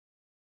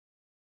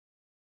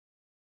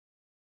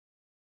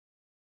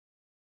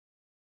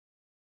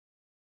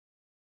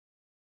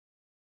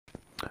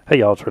Hey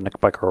y'all, it's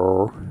Nick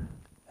Biker.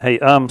 Hey,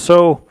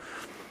 so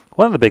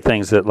one of the big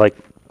things that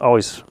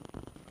always,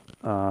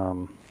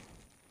 um,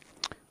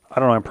 I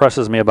don't know,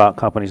 impresses me about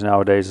companies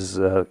nowadays is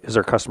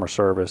their customer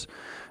service.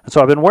 And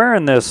so I've been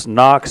wearing this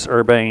Knox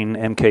Urbane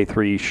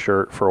MK3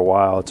 shirt for a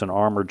while. It's an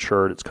armored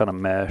shirt. It's kind of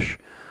mesh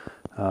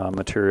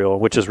material,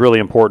 which is really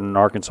important in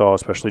Arkansas,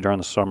 especially during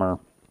the summer.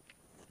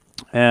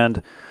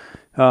 And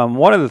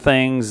one of the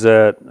things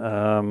that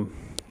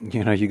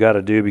you got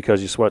to do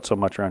because you sweat so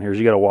much around here is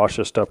you got to wash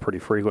this stuff pretty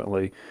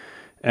frequently.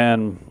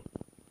 And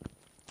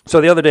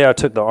so the other day I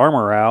took the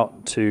armor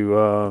out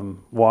to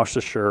wash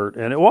the shirt,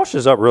 and it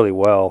washes up really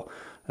well,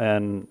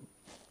 and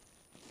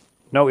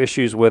no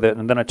issues with it.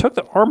 And then I took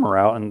the armor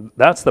out, and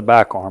that's the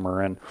back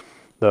armor, and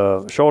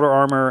the shoulder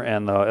armor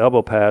and the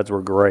elbow pads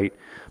were great.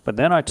 But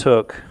then I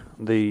took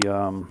the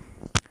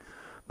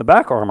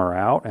back armor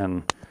out,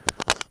 and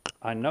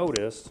I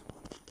noticed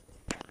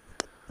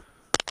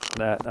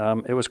that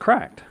it was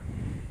cracked.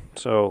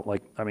 So,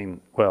 not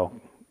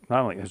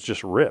only it's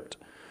just ripped.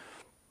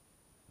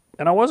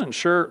 And I wasn't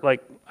sure,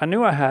 I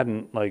knew I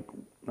hadn't, I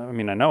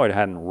know it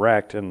hadn't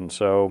wrecked, and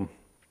so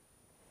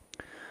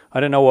I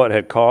didn't know what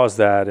had caused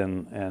that,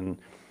 and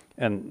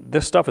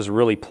this stuff is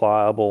really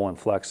pliable and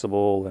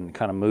flexible and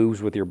kind of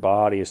moves with your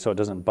body so it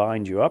doesn't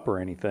bind you up or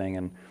anything.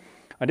 And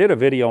I did a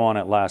video on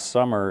it last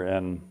summer,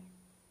 and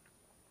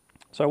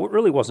so I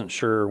really wasn't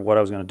sure what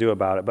I was going to do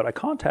about it, but I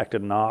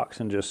contacted Knox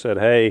and just said,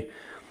 hey,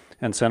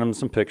 and sent them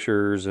some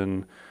pictures,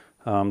 and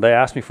they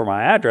asked me for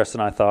my address,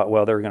 and I thought,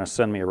 well, they were going to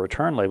send me a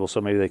return label,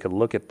 so maybe they could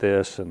look at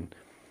this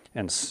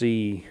and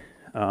see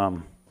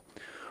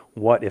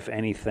what, if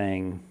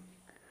anything,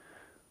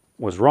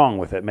 was wrong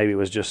with it. Maybe it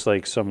was just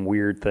like some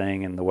weird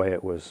thing in the way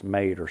it was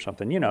made or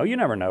something. You know, you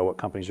never know what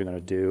companies are going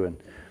to do. And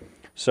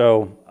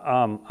so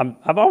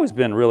I've always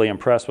been really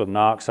impressed with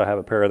Knox. I have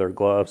a pair of their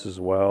gloves as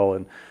well,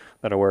 and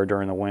that I wear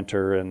during the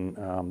winter,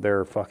 and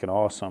they're fucking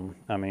awesome.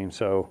 I mean,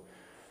 so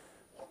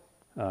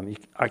you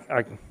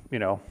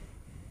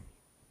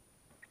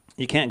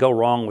can't go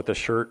wrong with the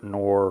shirt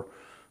nor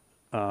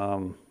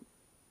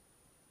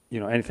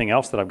anything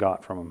else that I've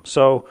got from them.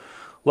 So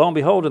lo and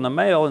behold, in the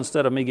mail,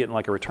 instead of me getting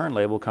like a return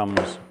label,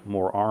 comes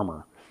more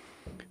armor.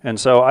 And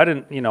so I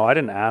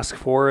didn't ask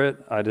for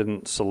it. I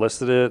didn't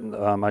solicit it.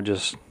 I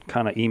just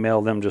kind of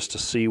emailed them just to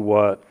see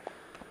what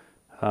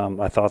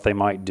I thought they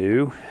might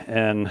do,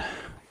 and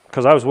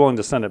because I was willing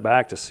to send it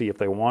back to see if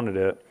they wanted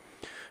it.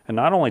 And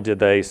not only did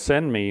they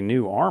send me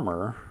new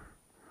armor,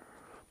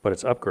 but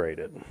it's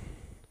upgraded.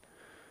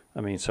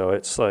 I mean, so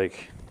it's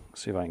like,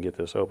 let's see if I can get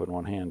this open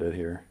one-handed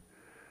here.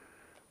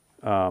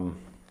 Now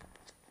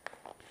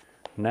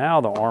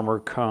the armor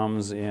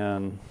comes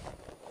in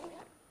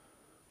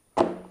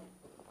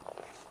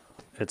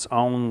its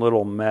own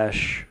little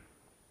mesh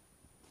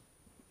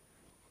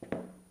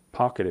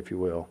pocket, if you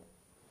will.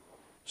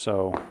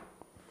 So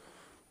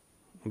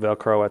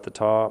Velcro at the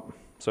top.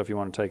 So if you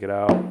want to take it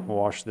out,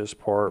 wash this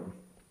part.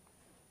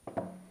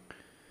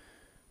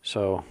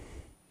 So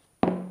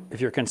if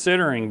you're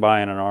considering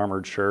buying an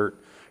armored shirt,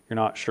 you're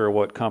not sure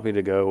what company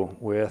to go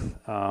with,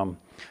 I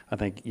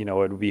think, it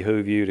would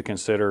behoove you to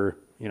consider,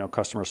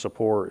 customer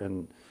support.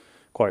 And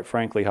quite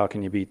frankly, how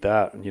can you beat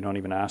that? You don't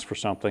even ask for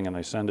something and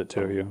they send it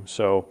to you.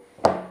 So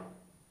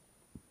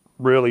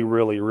really,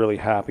 really, really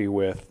happy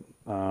with,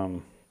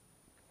 of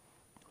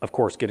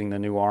course, getting the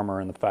new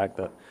armor and the fact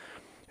that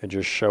it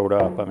just showed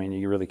up. I mean,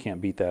 you really can't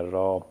beat that at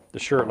all. The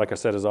shirt, like I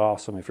said, is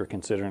awesome. If you're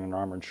considering an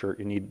armored shirt,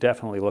 you need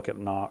definitely look at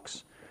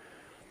Knox.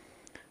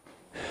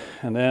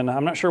 And then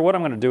I'm not sure what I'm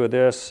going to do with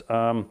this.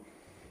 I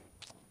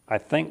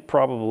think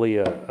probably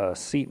a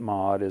seat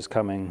mod is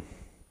coming.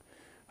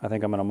 I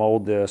think I'm going to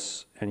mold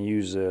this and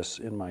use this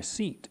in my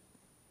seat.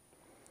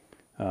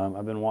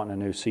 I've been wanting a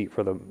new seat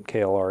for the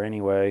KLR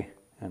anyway,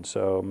 and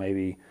so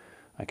maybe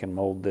I can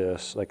mold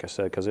this, like I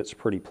said, because it's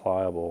pretty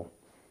pliable.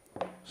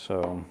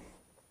 So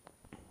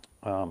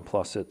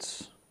plus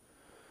it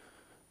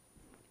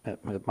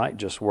might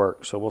just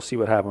work. So we'll see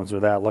what happens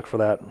with that. Look for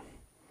that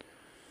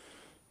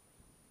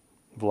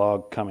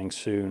vlog coming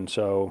soon.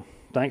 So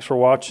thanks for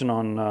watching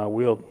on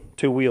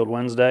Two Wheeled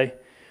Wednesday.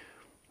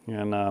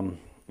 And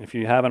if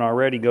you haven't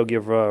already, go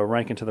give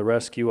Rankin to the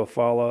Rescue a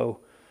follow.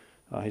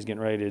 He's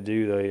getting ready to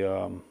do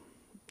the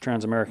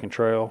Trans-American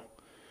Trail,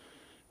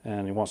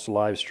 and he wants to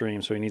live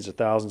stream, so he needs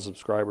 1,000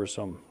 subscribers.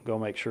 So go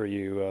make sure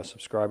you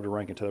subscribe to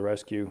Rankin to the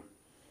Rescue,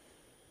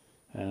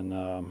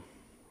 and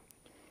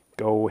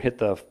go hit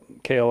the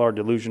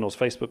KLRDELusionals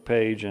Facebook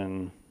page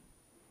and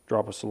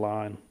drop us a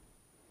line.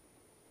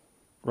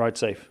 Ride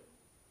safe.